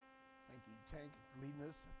Tank, for leading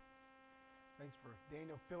us. Thanks for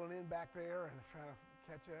Daniel filling in back there and trying to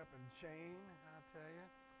catch up. And Shane, I'll tell you,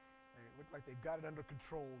 they look like they've got it under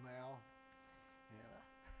control now.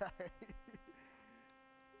 Yeah.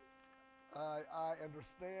 I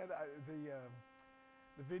understand.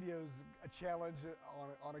 The video's a challenge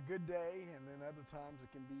on a good day, and then other times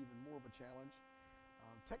it can be even more of a challenge.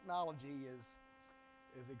 Technology is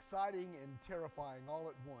exciting and terrifying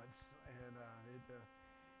all at once, and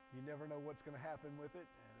you never know what's going to happen with it,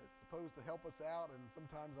 and it's supposed to help us out, and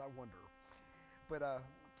sometimes I wonder. But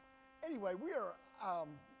anyway, we're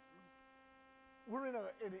in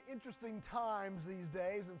interesting times these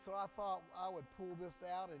days, and so I thought I would pull this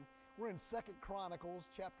out, and we're in 2 Chronicles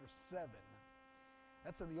chapter 7.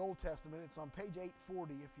 That's in the Old Testament. It's on page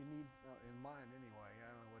 840 if you need, in mine anyway. I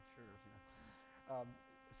don't know what's yours. You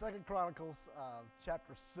know. 2 Chronicles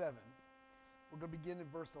chapter 7. We're going to begin in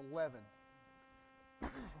verse 11.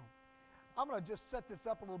 I'm going to just set this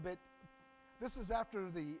up a little bit. This is after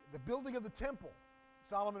the building of the temple.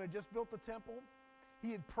 Solomon had just built the temple.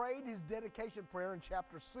 He had prayed his dedication prayer in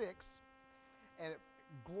chapter 6, and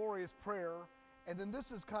glorious prayer. And then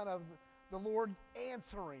this is kind of the Lord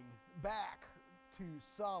answering back to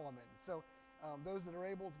Solomon. So those that are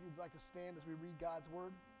able, if you'd like to stand as we read God's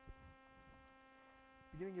word.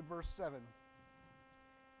 Beginning in verse 7.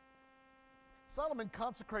 Solomon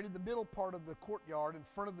consecrated the middle part of the courtyard in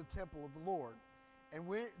front of the temple of the Lord. And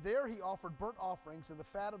there he offered burnt offerings and the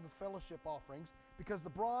fat of the fellowship offerings, because the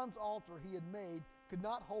bronze altar he had made could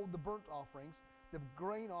not hold the burnt offerings, the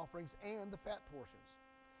grain offerings, and the fat portions.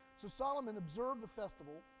 So Solomon observed the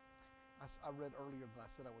festival. I read earlier than I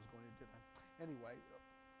said I was going to, didn't I? Anyway,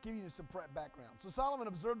 give you some background. So Solomon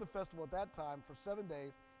observed the festival at that time for 7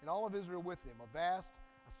 days, and all of Israel with him, a vast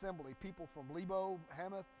assembly, people from Lebo,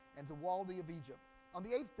 Hamath, and the Wadi of Egypt. On the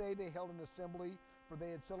 8th day they held an assembly, for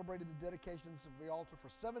they had celebrated the dedications of the altar for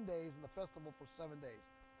 7 days and the festival for 7 days.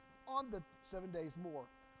 On the 7 days more,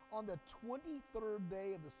 on the 23rd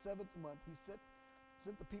day of the 7th month, he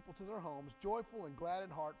sent the people to their homes, joyful and glad in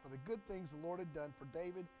heart for the good things the Lord had done for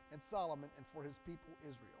David and Solomon and for his people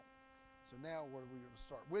Israel. So now where are we going to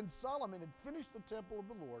start? When Solomon had finished the temple of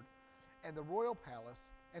the Lord and the royal palace,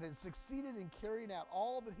 and had succeeded in carrying out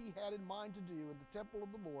all that he had in mind to do in the temple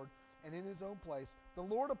of the Lord and in his own place, the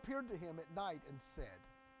Lord appeared to him at night and said,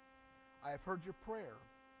 I have heard your prayer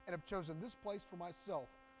and have chosen this place for myself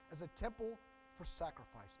as a temple for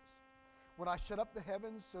sacrifices. When I shut up the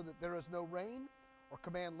heavens so that there is no rain, or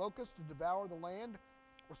command locusts to devour the land,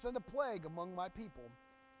 or send a plague among my people,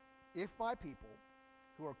 if my people,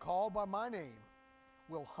 who are called by my name,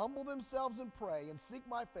 will humble themselves and pray and seek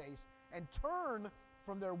my face and turn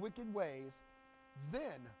from their wicked ways,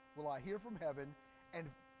 then will I hear from heaven and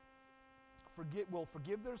will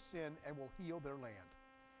forgive their sin and will heal their land.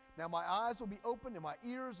 Now my eyes will be open and my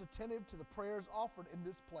ears attentive to the prayers offered in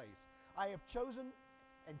this place. I have chosen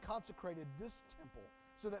and consecrated this temple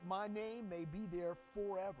so that my name may be there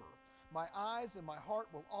forever. My eyes and my heart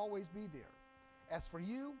will always be there. As for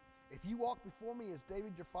you, if you walk before me as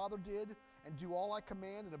David your father did, and do all I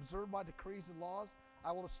command and observe my decrees and laws,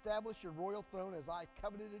 I will establish your royal throne as I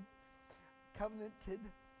covenanted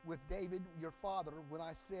with David your father when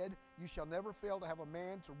I said, you shall never fail to have a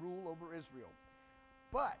man to rule over Israel.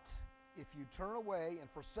 But if you turn away and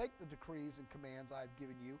forsake the decrees and commands I have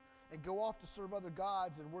given you, and go off to serve other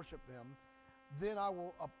gods and worship them, then I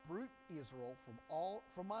will uproot Israel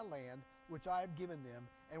from my land which I have given them,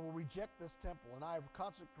 and will reject this temple, and I have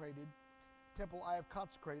consecrated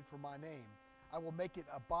for my name. I will make it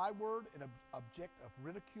a byword and an object of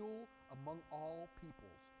ridicule among all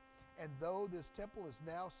peoples. And though this temple is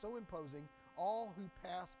now so imposing, all who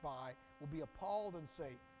pass by will be appalled and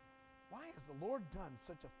say, why has the Lord done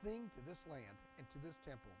such a thing to this land and to this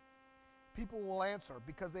temple? People will answer,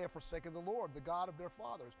 because they have forsaken the Lord, the God of their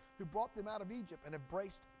fathers, who brought them out of Egypt, and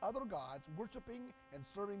embraced other gods, worshiping and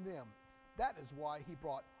serving them. That is why he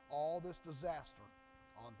brought all this disaster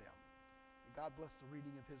on them. And God bless the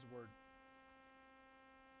reading of his word.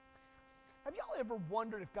 Have y'all ever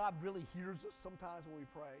wondered if God really hears us sometimes when we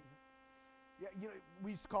pray? Yeah, you know,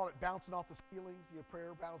 we used to call it bouncing off the ceilings. Your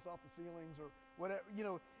prayer bounce off the ceilings or whatever. You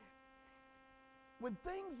know, when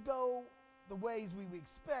things go the ways we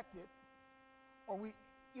expect it, or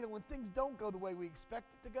when things don't go the way we expect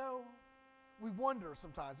it to go, we wonder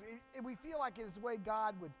sometimes. And we feel like it's the way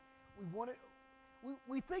God would.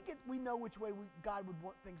 We think we know which way God would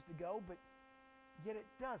want things to go, but yet it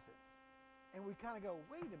doesn't. And we kind of go,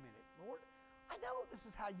 wait a minute, Lord, I know this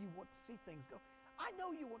is how you want to see things go. I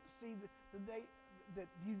know you want to see the day that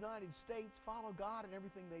the United States follow God in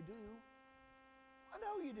everything they do. I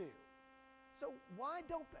know you do. So why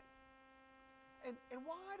don't they? And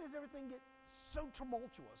why does everything get so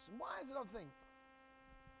tumultuous? And why is it another thing?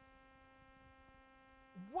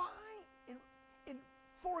 Why in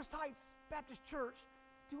Forest Heights Baptist Church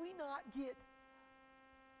do we not get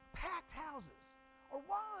packed houses? Or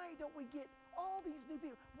why don't we get all these new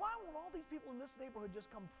people? Why won't all these people in this neighborhood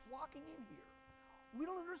just come flocking in here? We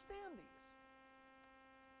don't understand these.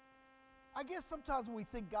 I guess sometimes when we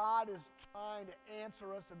think God is trying to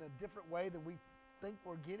answer us in a different way than we think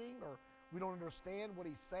we're getting, or we don't understand what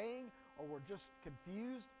he's saying, or we're just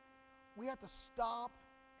confused, we have to stop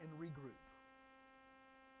and regroup.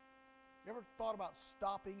 You ever thought about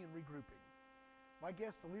stopping and regrouping? My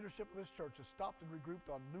guess, the leadership of this church has stopped and regrouped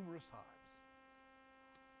on numerous times.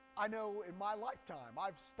 I know in my lifetime,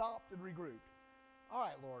 I've stopped and regrouped. All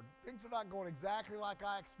right, Lord, things are not going exactly like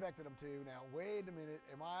I expected them to. Now, wait a minute.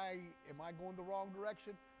 Am I going the wrong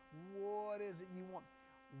direction? What is it you want?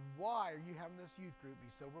 Why are you having this youth group be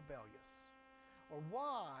so rebellious? Or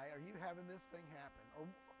why are you having this thing happen? Or,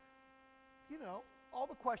 all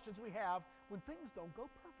the questions we have when things don't go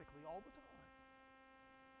perfectly all the time.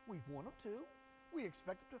 We want them to. We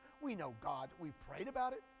expect them to. We know God. We've prayed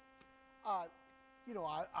about it. I've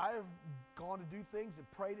gone to do things and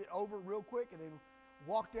prayed it over real quick and then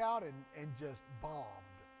walked out and just bombed,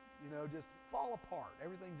 just fall apart.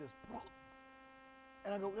 Everything just,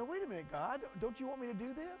 and I go, now wait a minute, God, don't you want me to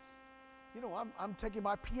do this? I'm taking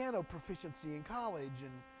my piano proficiency in college,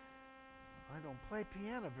 and I don't play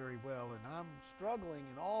piano very well, and I'm struggling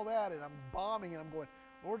and all that, and I'm bombing, and I'm going,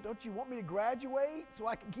 Lord, don't you want me to graduate so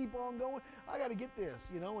I can keep on going? I got to get this,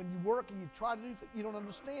 and you work and you try to do things, you don't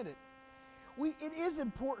understand it. It is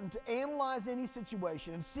important to analyze any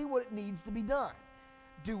situation and see what it needs to be done.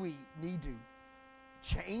 Do we need to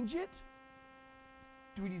change it?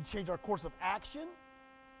 Do we need to change our course of action?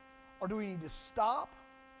 Or do we need to stop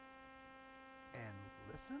and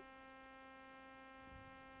listen?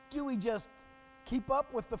 Do we just keep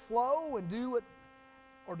up with the flow and do it,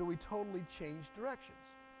 or do we totally change directions?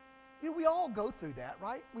 We all go through that,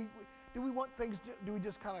 right? Do we want things, do we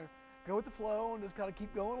just kind of go with the flow and just kind of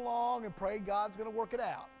keep going along and pray God's going to work it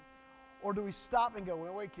out? Or do we stop and go,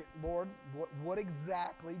 well, wait, Lord, what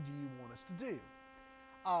exactly do you want us to do?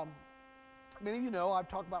 Many of you know I've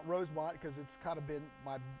talked about Rosemont because it's kind of been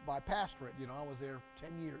my pastorate. I was there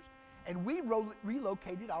 10 years. And we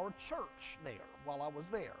relocated our church there while I was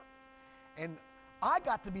there. And I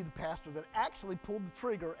got to be the pastor that actually pulled the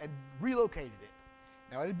trigger and relocated it.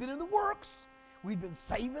 Now, it had been in the works. We'd been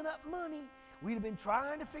saving up money. We'd have been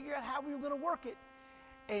trying to figure out how we were going to work it.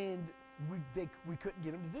 And we couldn't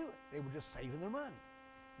get them to do it. They were just saving their money.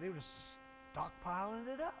 They were just stockpiling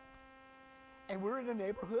it up. And we're in a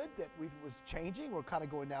neighborhood that was changing. We're kind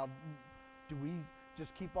of going, now, do we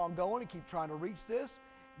just keep on going and keep trying to reach this,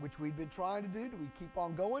 which we've been trying to do? Do we keep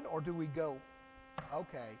on going, or do we go,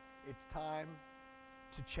 okay, it's time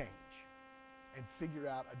to change and figure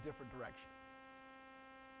out a different direction?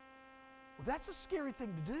 Well, that's a scary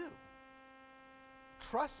thing to do.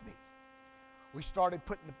 Trust me. We started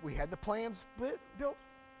we had the plans built.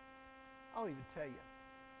 I'll even tell you,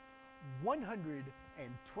 $120,000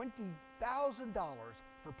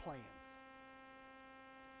 for plans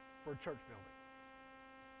for a church building.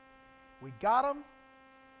 We got them,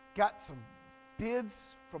 got some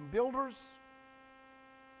bids from builders.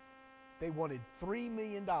 They wanted $3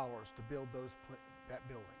 million to build that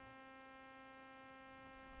building.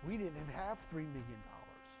 We didn't have $3 million.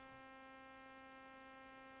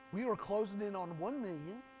 We were closing in on $1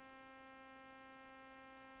 million,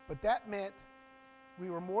 but that meant we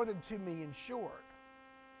were more than $2 million short.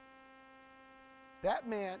 That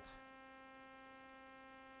meant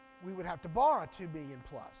we would have to borrow $2 million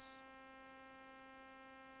plus.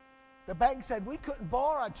 The bank said we couldn't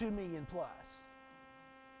borrow $2 million plus,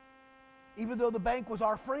 even though the bank was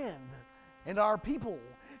our friend and our people,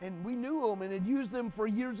 and we knew them and had used them for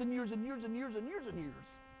years and years and years and years and years and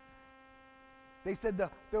years. They said the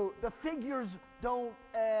figures don't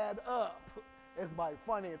add up, as my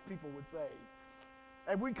finance people would say.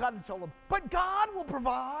 And we kind of told them, but God will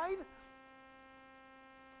provide.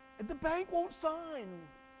 And the bank won't sign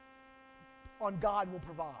on God will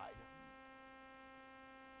provide.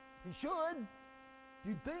 He should.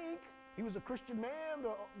 You'd think. He was a Christian man,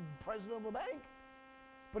 the president of the bank.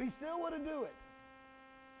 But he still wouldn't do it.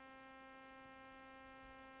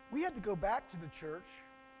 We had to go back to the church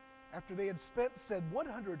after they had said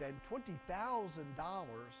 $120,000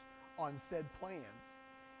 on said plans,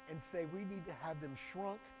 and say we need to have them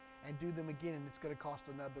shrunk and do them again, and it's going to cost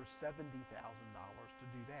another $70,000 to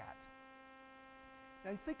do that.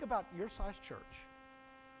 Now you think about your size church.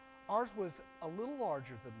 Ours was a little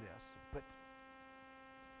larger than this, but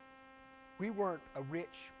We weren't a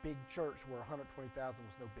rich, big church where 120,000 was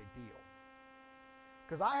no big deal.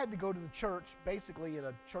 Because I had to go to the church, basically at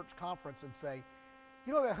a church conference, and say,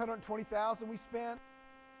 you know that 120,000 we spent?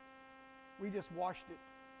 We just washed it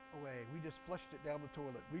away. We just flushed it down the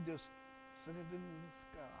toilet. We just sent it in the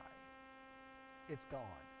sky. It's gone.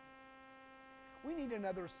 We need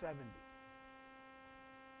another 70.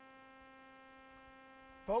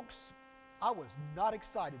 Folks, I was not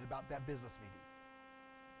excited about that business meeting.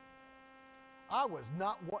 I was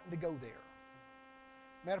not wanting to go there.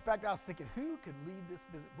 Matter of fact, I was thinking, who could lead this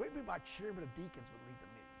business? Maybe my chairman of deacons would lead the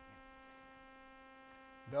meeting.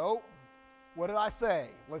 No. What did I say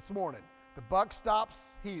this morning? The buck stops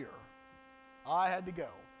here. I had to go.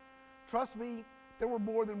 Trust me, there were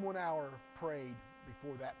more than 1 hour prayed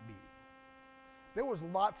before that meeting. There was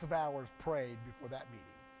lots of hours prayed before that meeting.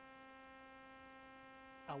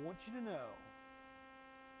 I want you to know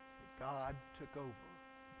that God took over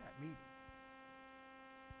that meeting.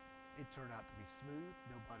 It turned out to be smooth.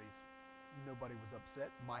 Nobody was upset.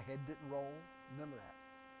 My head didn't roll. None of that.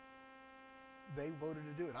 They voted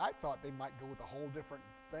to do it. I thought they might go with a whole different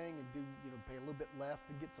thing and do, pay a little bit less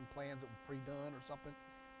and get some plans that were pre-done or something.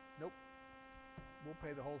 Nope. We'll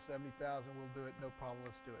pay the whole $70,000. We'll do it. No problem.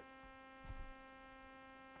 Let's do it.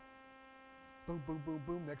 Boom, boom, boom,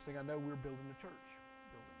 boom. Next thing I know, we're building a church.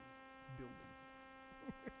 Building.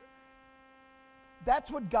 That's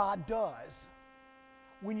what God does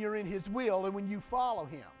when you're in His will and when you follow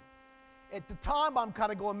Him. At the time, I'm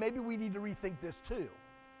kind of going, maybe we need to rethink this too.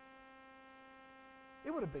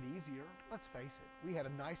 It would have been easier. Let's face it. We had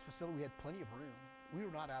a nice facility. We had plenty of room. We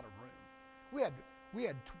were not out of room. We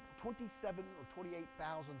had 27 or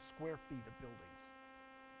 28,000 square feet of buildings.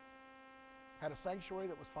 Had a sanctuary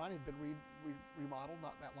that was fine. It had been remodeled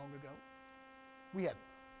not that long ago. We had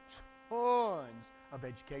tons of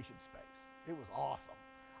education space. It was awesome.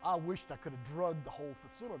 I wished I could have drugged the whole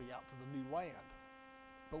facility out to the new land,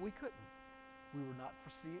 but we couldn't. We were not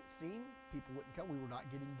foreseen. People wouldn't come. We were not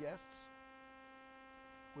getting guests.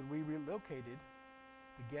 When we relocated,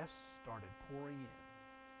 the guests started pouring in.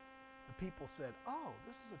 The people said, oh,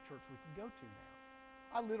 this is a church we can go to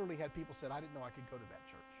now. I literally had people said, I didn't know I could go to that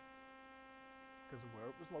church because of where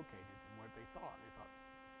it was located and what they thought. They thought,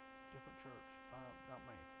 different church, not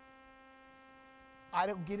me. I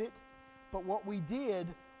don't get it, but what we did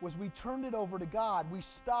was we turned it over to God. We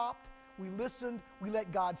stopped, we listened, we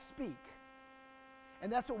let God speak. And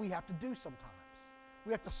that's what we have to do sometimes.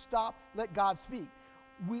 We have to stop, let God speak.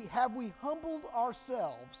 Have we humbled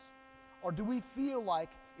ourselves, or do we feel like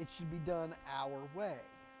it should be done our way?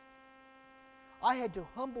 I had to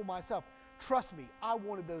humble myself. Trust me, I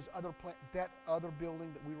wanted that other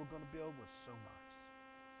building that we were going to build was so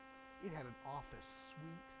nice. It had an office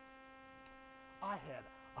suite. I had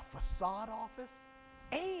a facade office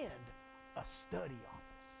and a study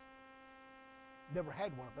office. Never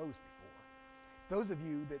had one of those before. Those of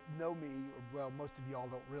you that know me, well, most of y'all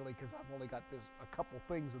don't really, because I've only got a couple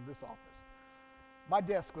things in this office. My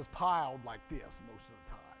desk was piled like this most of the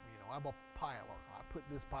time. I'm a piler. I put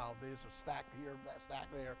this pile, this, or stack here, that stack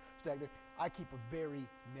there, stack there. I keep a very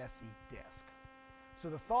messy desk. So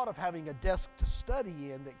the thought of having a desk to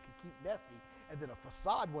study in that could keep messy, and then a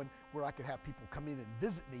facade one where I could have people come in and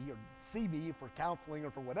visit me or see me for counseling or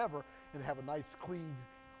for whatever, and have a nice clean,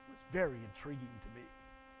 was very intriguing to me.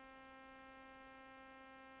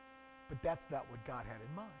 But that's not what God had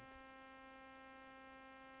in mind.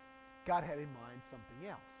 God had in mind something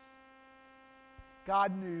else.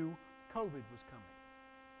 God knew COVID was coming.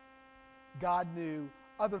 God knew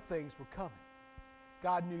other things were coming.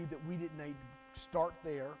 God knew that we didn't need to start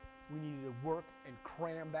there. We needed to work and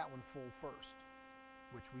cram that one full first,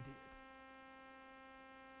 which we did.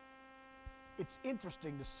 It's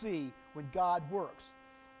interesting to see when God works.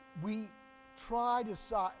 We try to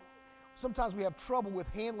sometimes we have trouble with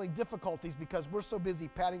handling difficulties because we're so busy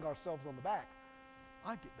patting ourselves on the back.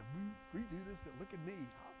 I get to redo this, but look at me.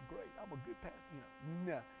 I'm great. I'm a good pat.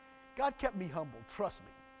 No. God kept me humble. Trust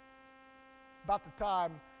me. About the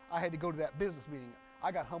time I had to go to that business meeting,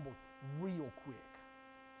 I got humbled real quick.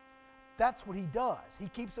 That's what He does. He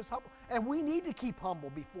keeps us humble. And we need to keep humble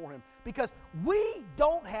before Him because we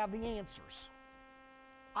don't have the answers.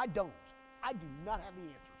 I don't. I do not have the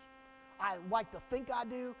answers. I like to think I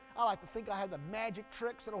do. I like to think I have the magic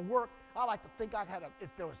tricks that'll work. I like to think if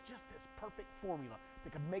there was just this perfect formula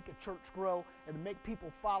that could make a church grow and to make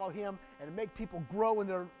people follow Him and to make people grow in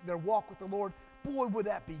their walk with the Lord, boy, would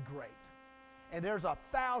that be great. And there's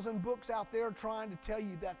 1,000 books out there trying to tell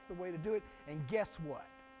you that's the way to do it. And guess what?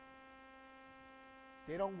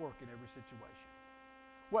 They don't work in every situation.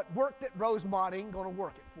 What worked at Rosemont ain't going to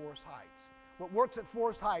work at Forest Heights. What works at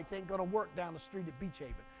Forest Heights ain't going to work down the street at Beach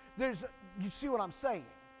Haven. You see what I'm saying?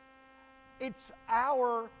 It's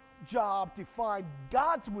our job to find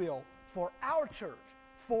God's will for our church,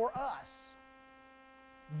 for us.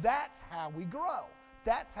 That's how we grow.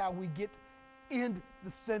 That's how we get in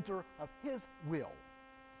the center of His will.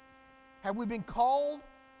 Have we been called?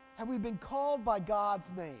 Have we been called by God's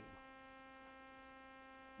name?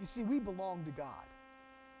 You see, we belong to God.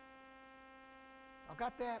 I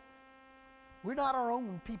got that? We're not our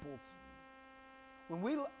own peoples. When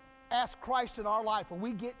we ask Christ in our life, when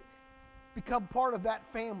we become part of that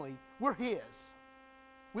family, we're His.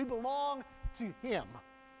 We belong to Him.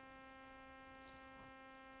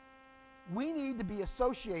 We need to be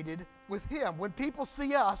associated with Him. When people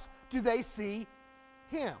see us, do they see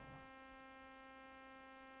Him?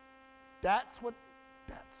 That's what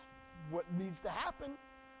needs to happen.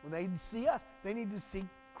 When they see us, they need to see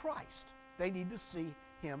Christ. They need to see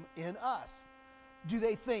Him in us. Do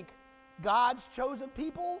they think God's chosen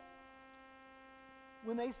people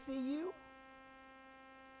when they see you?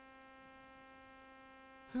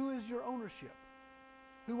 Who is your ownership?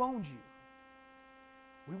 Who owns you?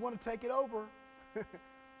 We want to take it over.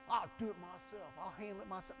 I'll do it myself. I'll handle it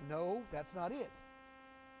myself. No, that's not it.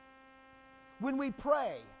 When we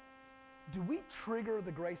pray, do we trigger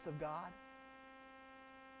the grace of God?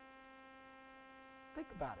 Think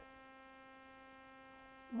about it.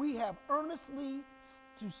 We have to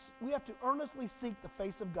earnestly seek the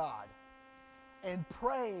face of God. And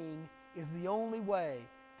praying is the only way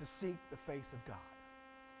to seek the face of God.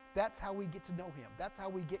 That's how we get to know Him. That's how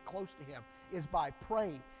we get close to Him, is by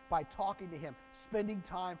praying, by talking to Him, spending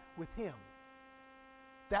time with Him.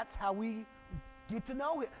 That's how we get to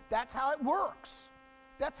know Him. That's how it works.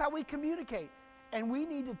 That's how we communicate. And we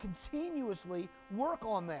need to continuously work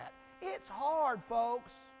on that. It's hard,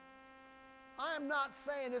 folks. I am not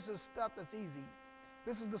saying this is stuff that's easy.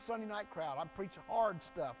 This is the Sunday night crowd. I preach hard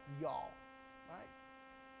stuff to y'all, right?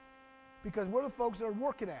 Because we're the folks that are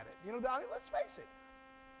working at it. You know, let's face it.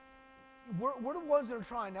 We're the ones that are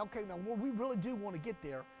trying. Okay, now we really do want to get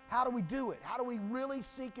there. How do we do it? How do we really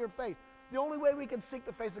seek your face? The only way we can seek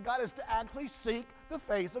the face of God is to actually seek the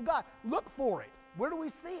face of God. Look for it. Where do we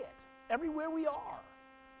see it? Everywhere we are.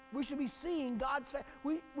 We should be seeing God's face.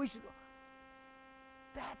 We should.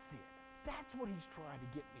 That's it. That's what He's trying to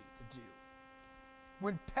get me to do.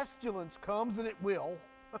 When pestilence comes, and it will.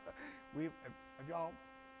 Have y'all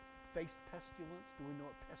faced pestilence? Do we know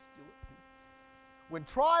what pestilence is? When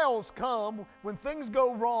trials come, when things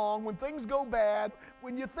go wrong, when things go bad,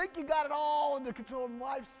 when you think you got it all under control and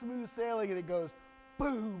life's smooth sailing and it goes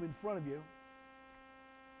boom in front of you,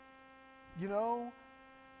 you know,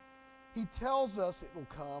 He tells us it will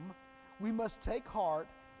come. We must take heart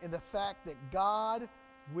in the fact that God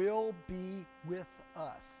will be with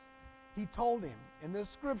us. He told him in this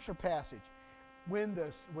scripture passage, when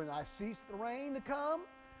I cease the rain to come,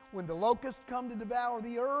 when the locusts come to devour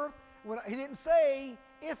the earth, He didn't say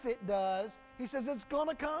if it does. He says it's going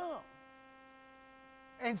to come.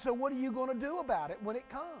 And so what are you going to do about it when it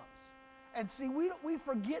comes? And see, we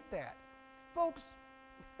forget that. Folks,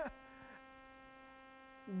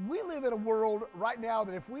 we live in a world right now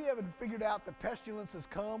that if we haven't figured out the pestilence has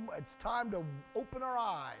come, it's time to open our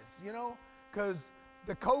eyes, you know, because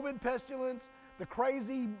the COVID pestilence, the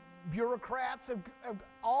crazy bureaucrats have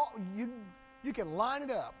all, you can line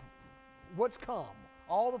it up. What's come?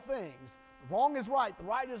 All the things. Wrong is right. The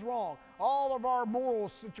right is wrong. All of our moral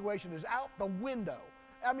situation is out the window.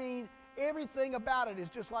 I mean, everything about it is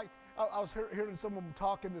just like, I was hearing some of them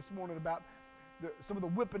talking this morning about some of the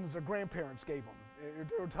whippings their grandparents gave them.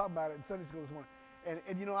 They were talking about it in Sunday school this morning.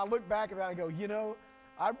 And you know, I look back at that and I go, you know,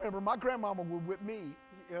 I remember my grandmama would whip me.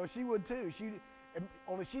 You know, she would too.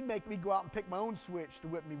 Only she'd make me go out and pick my own switch to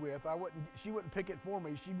whip me with. She wouldn't pick it for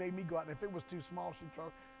me. She made me go out, and if it was too small, she'd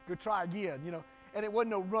go try again, you know. And it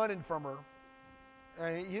wasn't no running from her.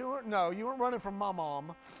 You weren't running from my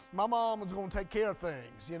mom. My mom was going to take care of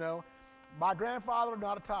things, you know. My grandfather,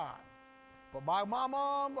 not a time. But my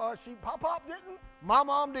mom, Pop didn't. My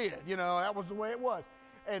mom did, you know. That was the way it was.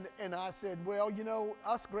 And I said, well, you know,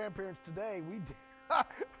 us grandparents today, we did.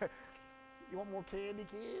 You want more candy,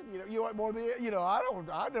 kid? You know, you want more of the, you know, I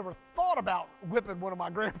never thought about whipping one of my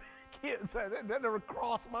grandkids. That never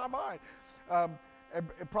crossed my mind.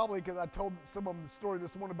 And probably because I told some of them the story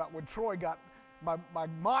this morning about when Troy got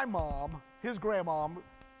my mom, his grandmom,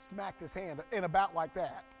 smacked his hand in about like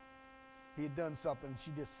that. He had done something,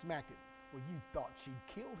 she just smacked it. Well, you thought she'd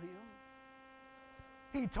killed him.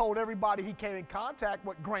 He told everybody he came in contact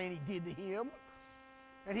what Granny did to him.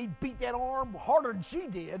 And he beat that arm harder than she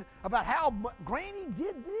did about how Granny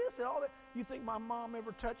did this and all that. You think my mom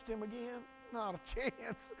ever touched him again? Not a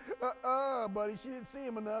chance. Buddy, she didn't see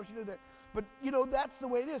him enough. She did that. But, that's the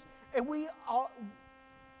way it is. And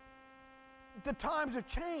the times have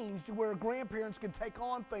changed where grandparents can take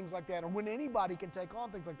on things like that, or when anybody can take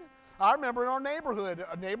on things like that. I remember in our neighborhood,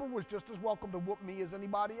 a neighbor was just as welcome to whoop me as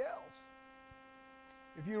anybody else.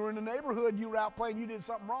 If you were in the neighborhood, you were out playing, you did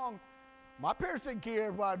something wrong, my parents didn't care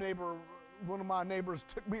if one of my neighbors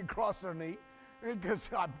took me across their knee, because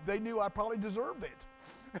they knew I probably deserved it.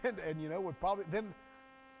 And would probably, then,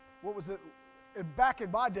 what was it? Back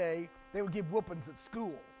in my day, they would give whoopings at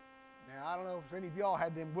school. Now, I don't know if any of y'all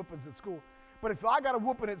had them whoopings at school, but if I got a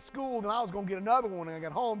whooping at school, then I was going to get another one when I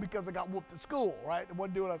got home because I got whooped at school, right? I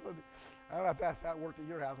wasn't doing what I was supposed to do. I don't know if that's how it worked at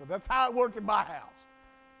your house, but that's how it worked in my house,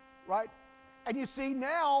 right? And you see,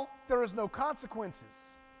 now there is no consequences,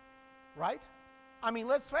 right? I mean,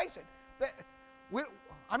 let's face it.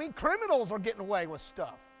 Criminals are getting away with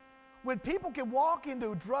stuff. When people can walk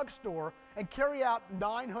into a drugstore and carry out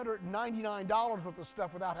 $999 worth of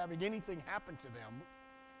stuff without having anything happen to them,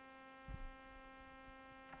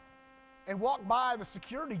 and walk by the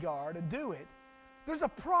security guard and do it, there's a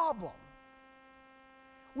problem.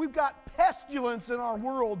 We've got pestilence in our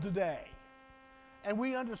world today, and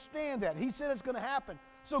we understand that. He said it's going to happen.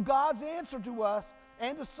 So God's answer to us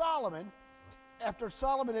and to Solomon, after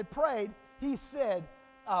Solomon had prayed, he said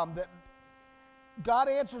that God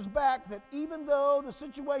answers back that even though the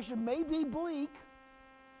situation may be bleak,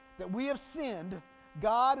 that we have sinned,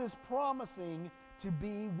 God is promising to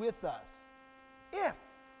be with us if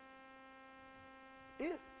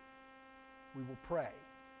we will pray,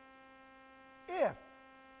 if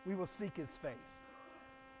we will seek His face,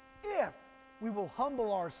 if we will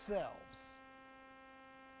humble ourselves,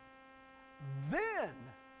 then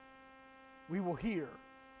we will hear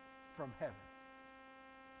from heaven,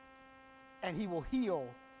 and He will heal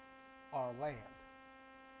our land.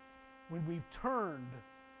 When we've turned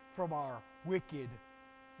from our wicked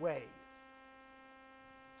ways.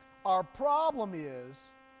 Our problem is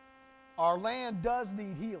our land does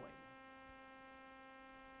need healing.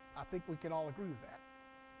 I think we can all agree with that.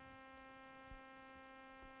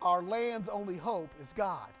 Our land's only hope is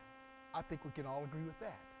God. I think we can all agree with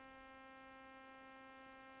that.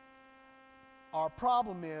 Our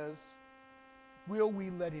problem is, will we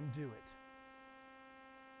let Him do it?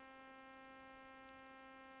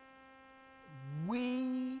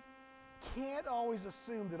 We can't always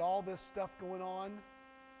assume that all this stuff going on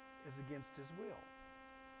is against His will.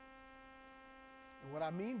 And what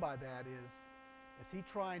I mean by that is He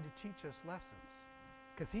trying to teach us lessons?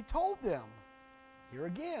 Because He told them, here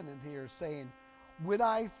again and here, saying, when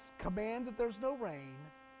I command that there's no rain,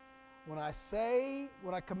 when I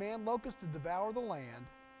command locusts to devour the land,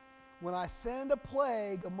 when I send a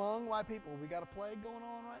plague among my people, we got a plague going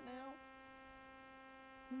on right now?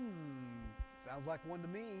 Sounds like one to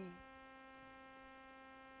me.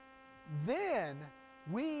 Then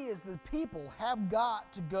we as the people have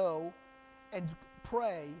got to go and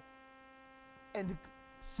pray and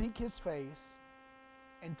seek His face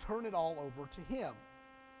and turn it all over to Him.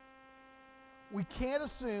 We can't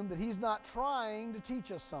assume that He's not trying to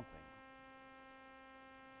teach us something.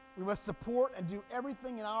 We must support and do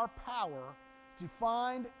everything in our power to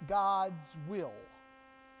find God's will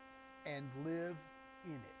and live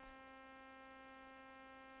in it.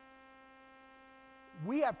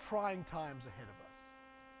 We have trying times ahead of us.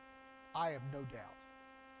 I have no doubt.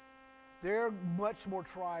 They're much more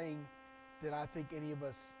trying than I think any of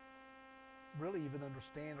us really even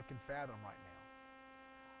understand or can fathom right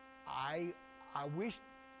now. I wish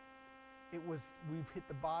we've hit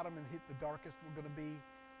the bottom and hit the darkest we're going to be,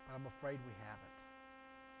 but I'm afraid we haven't.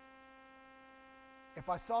 If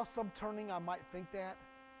I saw some turning, I might think that,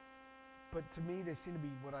 but to me they seem to be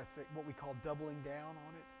what we call doubling down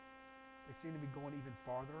on it. They seem to be going even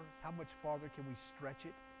farther. How much farther can we stretch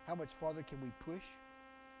it? How much farther can we push?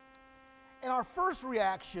 And our first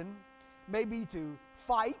reaction may be to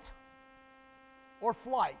fight or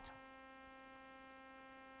flight.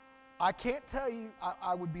 I can't tell you,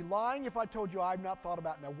 I would be lying if I told you I've not thought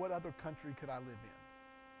about, now what other country could I live in?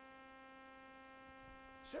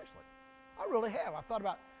 Seriously, I really have. I've thought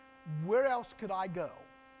about where else could I go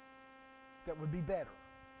that would be better?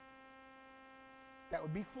 That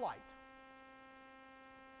would be flight.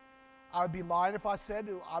 I would be lying if I said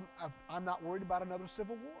I'm not worried about another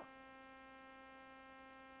civil war.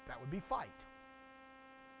 That would be fight.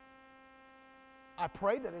 I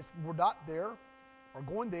pray that we're not there or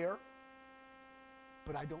going there,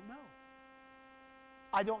 but I don't know.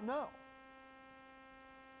 I don't know.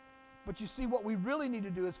 But you see, what we really need to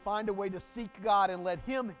do is find a way to seek God and let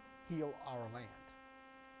Him heal our land.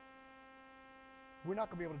 We're not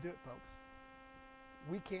going to be able to do it, folks.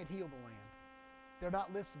 we can't heal the land. They're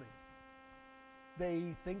not listening.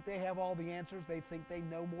 They think they have all the answers. They think they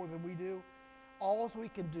know more than we do. All we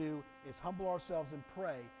can do is humble ourselves and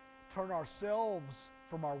pray, turn ourselves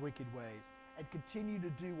from our wicked ways, and continue to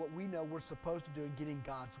do what we know we're supposed to do in getting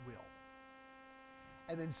God's will.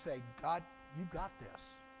 And then say, God, you got this.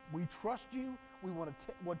 We trust you. We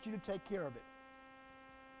want you to take care of it.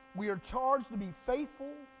 We are charged to be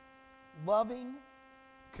faithful, loving,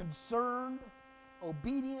 concerned,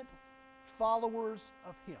 obedient followers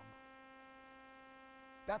of Him.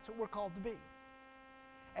 That's what we're called to be.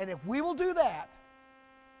 And if we will do that,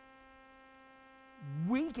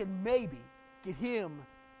 we can maybe get Him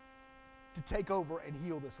to take over and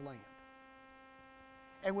heal this land.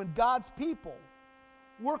 And when God's people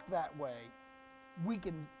work that way, we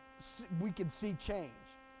can see change.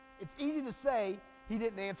 It's easy to say He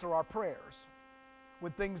didn't answer our prayers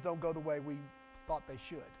when things don't go the way we thought they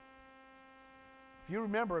should. If you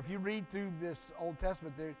remember, if you read through this Old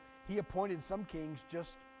Testament, He appointed some kings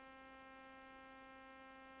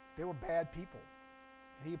they were bad people.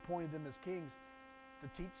 And He appointed them as kings to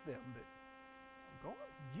teach them that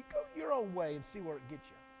you go your own way and see where it gets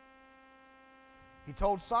you. He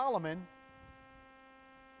told Solomon,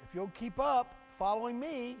 if you'll keep up following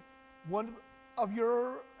me, one of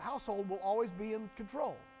your household will always be in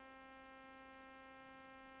control.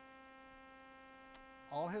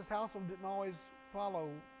 All his household didn't always follow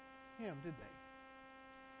him, did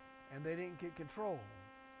they? And they didn't get control.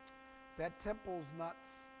 That temple's not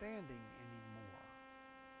standing anymore.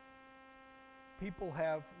 People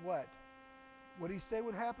have what? What did he say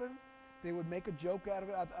would happen? They would make a joke out of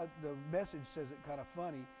it. The Message says it kind of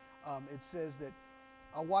funny. It says that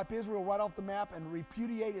I'll wipe Israel right off the map and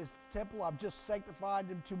repudiate his temple. I've just sanctified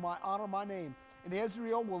him to honor my name. And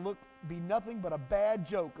Israel will be nothing but a bad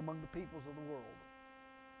joke among the peoples of the world.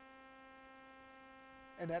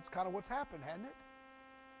 And that's kind of what's happened, hasn't it?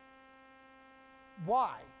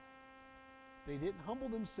 Why? They didn't humble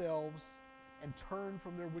themselves and turn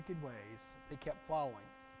from their wicked ways. They kept following.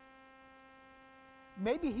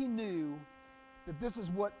 Maybe He knew that this is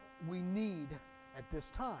what we need at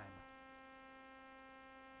this time.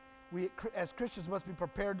 We, as Christians, must be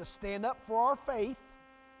prepared to stand up for our faith,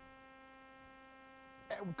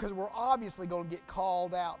 because we're obviously going to get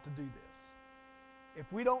called out to do this. If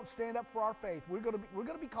we don't stand up for our faith, we're going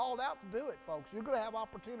to be called out to do it, folks. You're going to have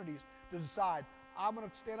opportunities to decide, I'm going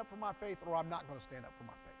to stand up for my faith or I'm not going to stand up for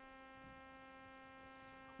my faith.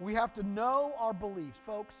 We have to know our beliefs.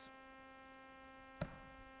 Folks,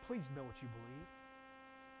 please know what you believe.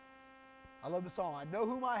 I love the song, I know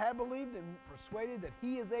whom I have believed and persuaded that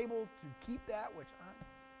He is able to keep that which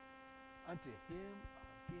unto Him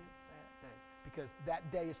of His that day. Because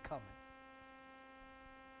that day is coming.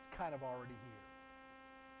 It's kind of already here.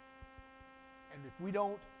 And if we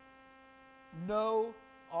don't know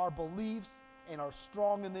our beliefs and are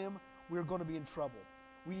strong in them, we're going to be in trouble.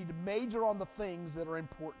 We need to major on the things that are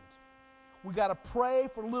important. We got to pray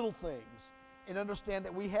for little things and understand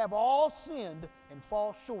that we have all sinned and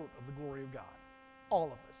fall short of the glory of God. All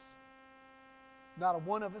of us. Not a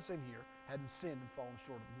one of us in here hadn't sinned and fallen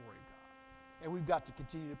short of the glory of God. And we've got to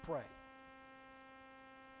continue to pray.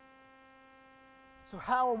 So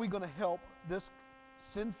how are we going to help this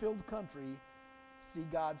sin-filled country see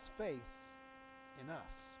God's face in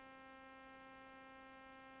us?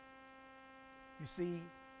 You see,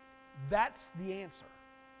 that's the answer.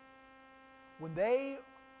 When they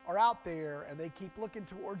are out there and they keep looking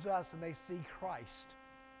towards us and they see Christ,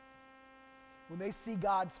 when they see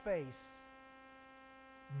God's face,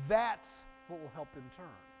 that's what will help them turn.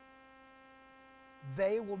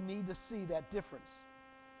 They will need to see that difference.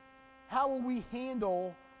 How will we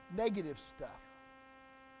handle negative stuff?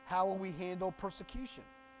 How will we handle persecution?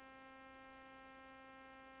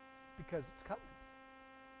 Because it's coming.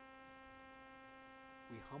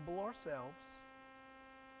 We humble ourselves,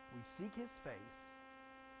 we seek His face,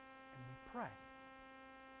 and we pray.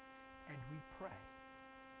 And we pray.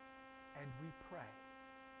 And we pray.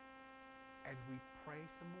 And we pray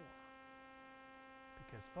some more.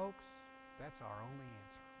 Because, folks, that's our only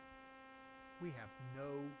answer. We have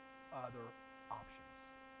no other options.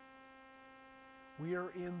 We are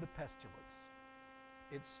in the pestilence.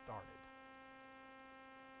 It started.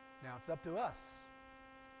 Now it's up to us,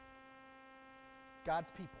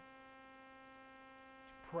 God's people,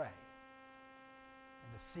 to pray and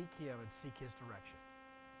to seek Him and seek His direction.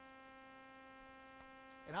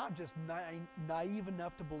 And I'm just naive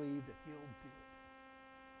enough to believe that He'll do it,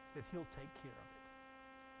 that He'll take care of it,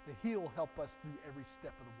 that He'll help us through every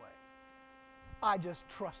step of the way. I just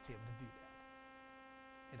trust Him to do that.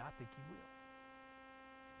 And I think He will.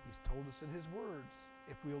 He's told us in His words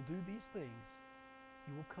if we'll do these things,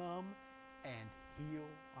 he will come and heal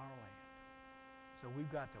our land. So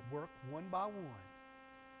we've got to work one by one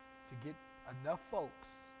to get enough folks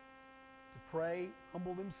to pray,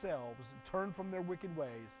 humble themselves, and turn from their wicked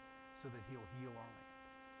ways so that he'll heal our land.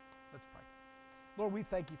 Let's pray. Lord, we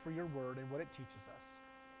thank you for your word and what it teaches us.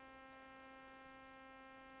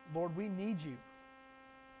 Lord, we need you.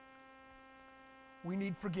 We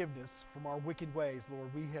need forgiveness from our wicked ways, Lord.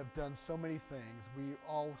 We have done so many things. We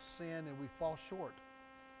all sin and we fall short.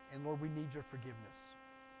 And Lord, we need your forgiveness.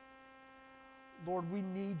 Lord, we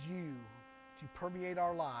need you to permeate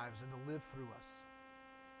our lives and to live through us.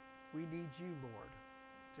 We need you, Lord,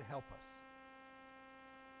 to help us.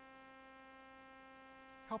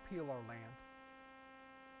 Help heal our land.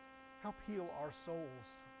 Help heal our souls.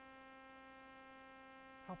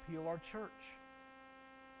 Help heal our church.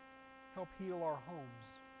 Help heal our homes.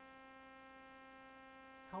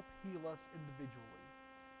 Help heal us individually.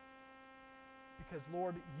 Because,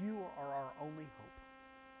 Lord, you are our only hope.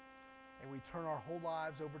 And we turn our whole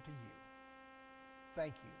lives over to you.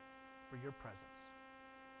 Thank you for your presence.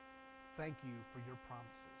 Thank you for your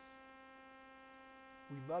promises.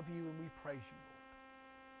 We love you and we praise you, Lord.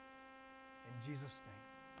 In Jesus'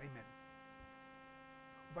 name, amen.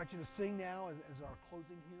 I invite you to sing now as our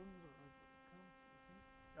closing hymns,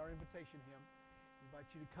 our invitation hymn. I invite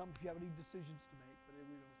you to come if you have any decisions to make, but we're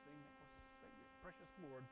going to sing, Precious Lord.